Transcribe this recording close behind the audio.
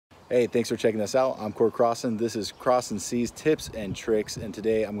Hey, thanks for checking this out. I'm Cord Crossan. This is Crossan C's Tips and Tricks, and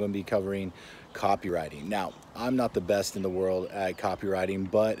today I'm going to be covering copywriting. Now, I'm not the best in the world at copywriting,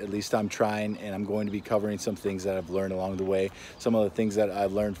 but at least I'm trying, and I'm going to be covering some things that I've learned along the way, some of the things that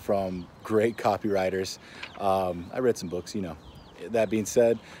I've learned from great copywriters. I read some books, you know. That being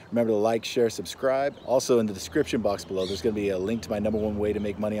said, remember to like, share, subscribe. Also in the description box below, there's going to be a link to my #1 way to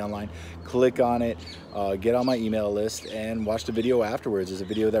make money online. Click on it, get on my email list, and watch the video afterwards. It's a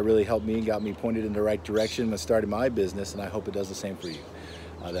video that really helped me and got me pointed in the right direction when starting my business, and I hope it does the same for you.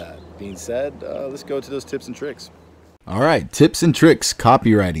 That being said, let's go to those tips and tricks. All right, tips and tricks,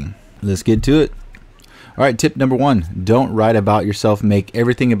 copywriting. Let's get to it. All right, tip number 1, don't write about yourself. Make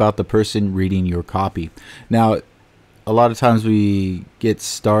everything about the person reading your copy. Now, a lot of times we get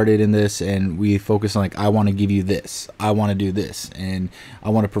started in this and we focus on, like, I want to give you this, I want to do this, and I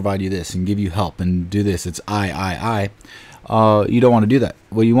want to provide you this and give you help and do this. It's I. You don't want to do that.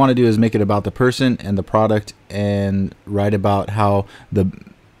 What you want to do is make it about the person and the product, and write about how the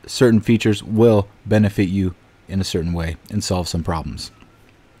certain features will benefit you in a certain way and solve some problems.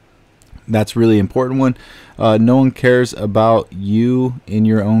 That's really important one. No one cares about you in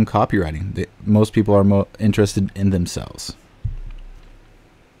your own copywriting. Most people are interested in themselves.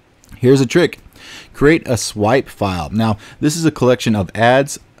 Here's a trick. Create a swipe file. Now, this is a collection of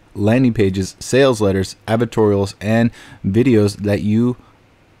ads, landing pages, sales letters, advertorials, and videos that you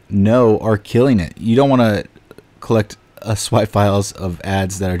know are killing it. You don't want to collect swipe files of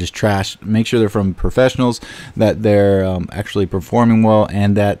ads that are just trash. Make sure they're from professionals, that they're actually performing well,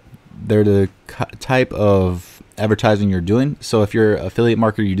 and that they're the type of advertising you're doing. So if you're an affiliate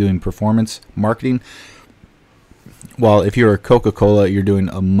marketer, you're doing performance marketing, while if you're a Coca-Cola, you're doing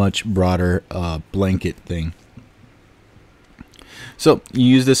a much broader blanket thing. So you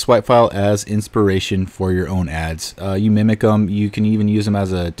use this swipe file as inspiration for your own ads. You mimic them. You can even use them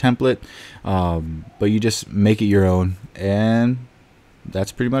as a template, but you just make it your own, and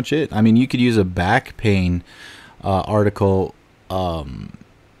that's pretty much it. I mean, you could use a back pain article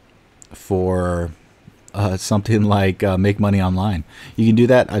for something like make money online. You can do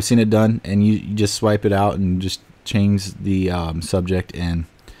that. I've seen it done, and you just swipe it out and just change the subject, and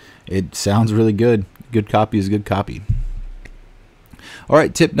it sounds really good. Good copy is good copy. All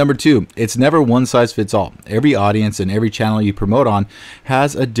right, tip number 2, it's never one size fits all. Every audience and every channel you promote on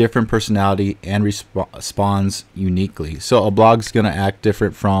has a different personality and responds uniquely. So a blog's going to act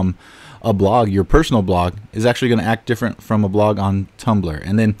different from a blog. Your personal blog is actually going to act different from a blog on Tumblr.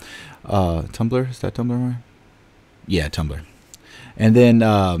 And then Tumblr, is that Tumblr right? Yeah, Tumblr. And then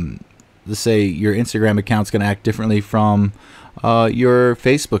let's say your Instagram account's going to act differently from your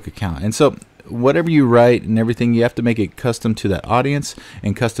Facebook account. And so whatever you write and everything, you have to make it custom to that audience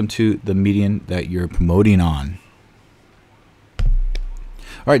and custom to the medium that you're promoting on.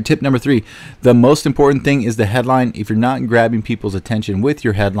 All right, tip number 3, the most important thing is the headline. If you're not grabbing people's attention with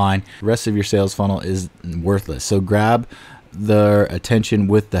your headline, the rest of your sales funnel is worthless. So grab their attention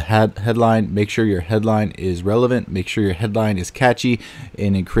with the headline. Make sure your headline is relevant. Make sure your headline is catchy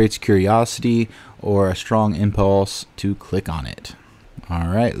and it creates curiosity or a strong impulse to click on it. All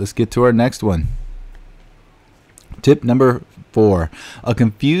right, let's get to our next one. Tip number 4, a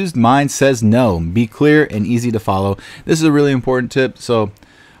confused mind says no. Be clear and easy to follow. This is a really important tip. So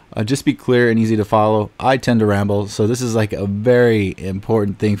just be clear and easy to follow. I tend to ramble, so this is like a very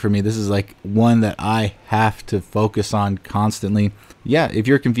important thing for me. This is like one that I have to focus on constantly. Yeah, if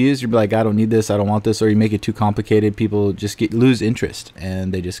you're confused, you're like, I don't need this, I don't want this, or you make it too complicated, people just lose interest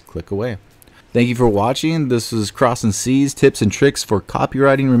and they just click away. Thank you for watching. This is Crossan C's Tips and Tricks for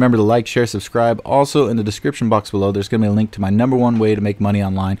Copywriting. Remember to like, share, subscribe. Also, in the description box below, there's going to be a link to my #1 way to make money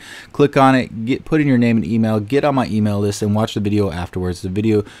online. Click on it, put in your name and email, get on my email list, and watch the video afterwards. The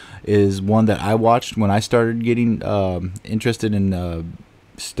video is one that I watched when I started getting interested in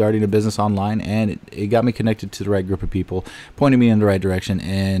starting a business online, and it got me connected to the right group of people, pointed me in the right direction,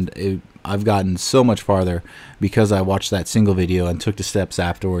 and I've gotten so much farther because I watched that single video and took the steps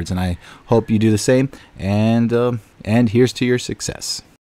afterwards, and I hope you do the same, and here's to your success.